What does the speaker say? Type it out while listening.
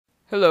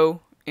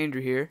Hello, Andrew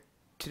here.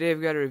 Today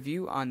I've got a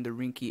review on the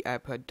Ringke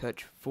iPod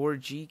Touch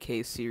 4G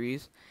case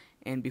series,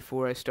 and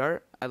before I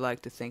start, I'd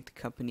like to thank the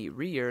company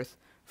Rearth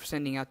for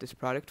sending out this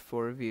product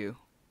for review.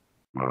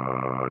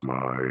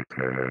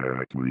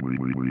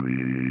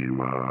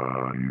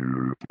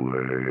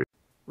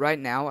 Right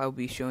now I'll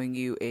be showing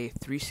you a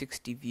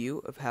 360 view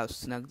of how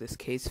snug this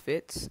case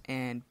fits,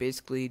 and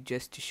basically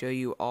just to show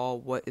you all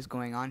what is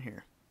going on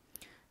here.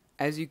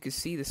 As you can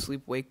see, the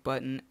sleep wake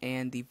button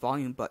and the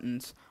volume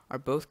buttons are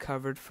both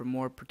covered for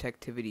more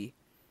protectivity.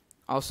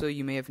 Also,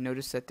 you may have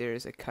noticed that there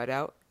is a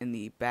cutout in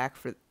the back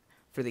for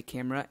the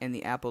camera and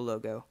the Apple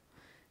logo.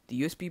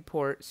 The USB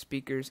port,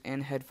 speakers,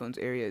 and headphones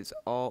area is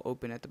all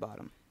open at the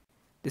bottom.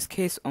 This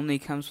case only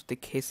comes with the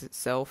case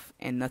itself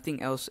and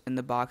nothing else in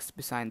the box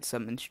besides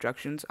some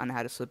instructions on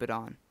how to slip it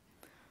on.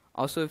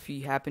 Also, if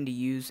you happen to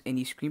use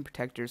any screen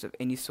protectors of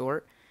any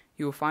sort,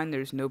 you will find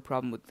there is no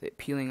problem with it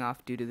peeling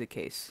off due to the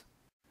case.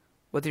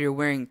 Whether you're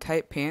wearing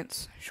tight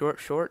pants, short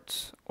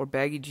shorts, or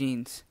baggy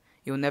jeans,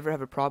 you'll never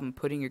have a problem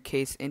putting your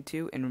case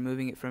into and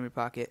removing it from your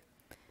pocket.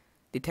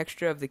 The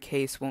texture of the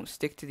case won't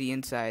stick to the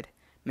inside,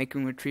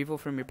 making retrieval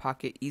from your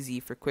pocket easy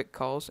for quick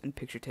calls and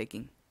picture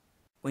taking.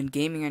 When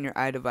gaming on your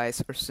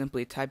iDevice or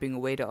simply typing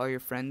away to all your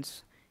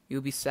friends,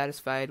 you'll be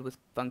satisfied with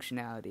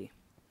functionality.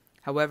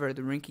 However,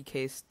 the Ringke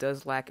case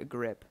does lack a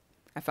grip.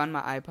 I found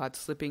my iPod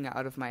slipping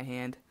out of my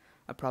hand,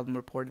 a problem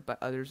reported by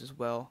others as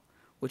well,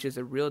 which is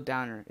a real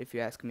downer if you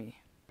ask me.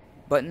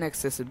 Button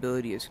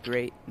accessibility is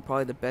great and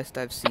probably the best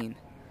I've seen.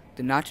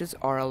 The notches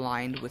are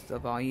aligned with the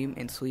volume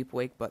and sleep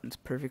wake buttons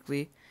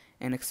perfectly,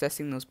 and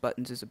accessing those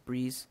buttons is a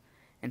breeze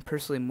and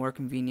personally more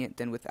convenient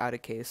than without a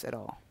case at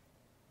all.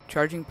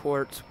 Charging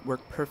ports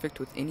work perfect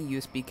with any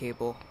USB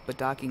cable, but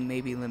docking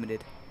may be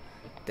limited.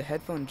 The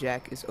headphone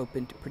jack is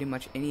open to pretty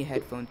much any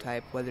headphone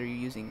type, whether you're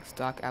using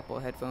stock Apple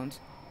headphones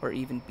or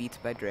even Beats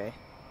by Dre.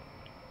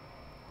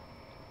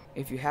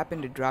 If you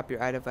happen to drop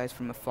your iDevice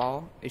from a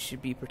fall, it should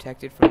be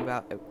protected from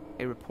about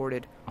a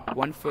reported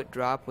 1 foot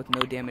drop with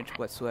no damage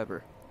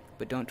whatsoever,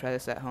 but don't try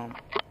this at home.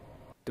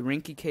 The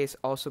Ringke case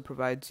also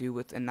provides you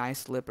with a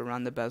nice lip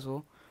around the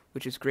bezel,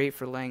 which is great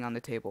for laying on the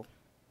table.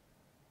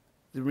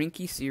 The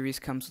Ringke series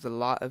comes with a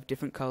lot of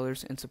different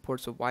colors and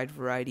supports a wide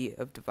variety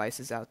of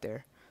devices out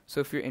there,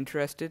 so if you're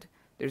interested,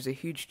 there's a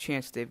huge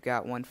chance they've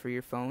got one for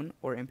your phone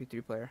or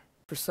MP3 player.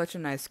 For such a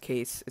nice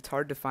case, it's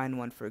hard to find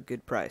one for a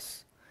good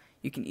price.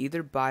 You can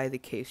either buy the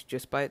case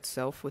just by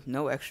itself with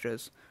no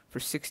extras for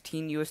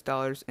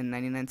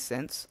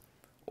 $16.99,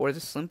 or the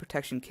Slim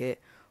Protection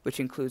Kit, which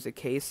includes a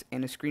case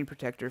and a screen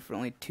protector for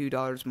only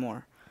 $2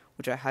 more,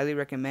 which I highly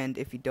recommend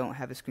if you don't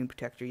have a screen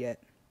protector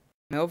yet.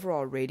 My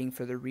overall rating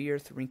for the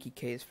Rearth Ringke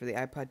case for the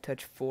iPod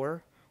Touch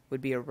 4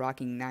 would be a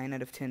rocking 9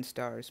 out of 10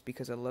 stars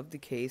because I love the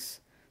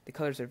case, the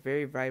colors are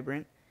very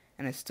vibrant,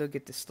 and I still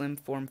get the slim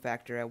form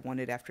factor I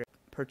wanted after I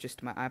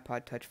purchased my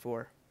iPod Touch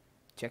 4.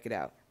 Check it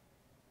out.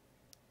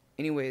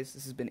 Anyways,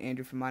 this has been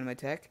Andrew from Mind My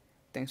Tech.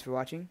 Thanks for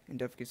watching, and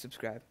don't forget to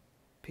subscribe.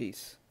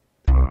 Peace.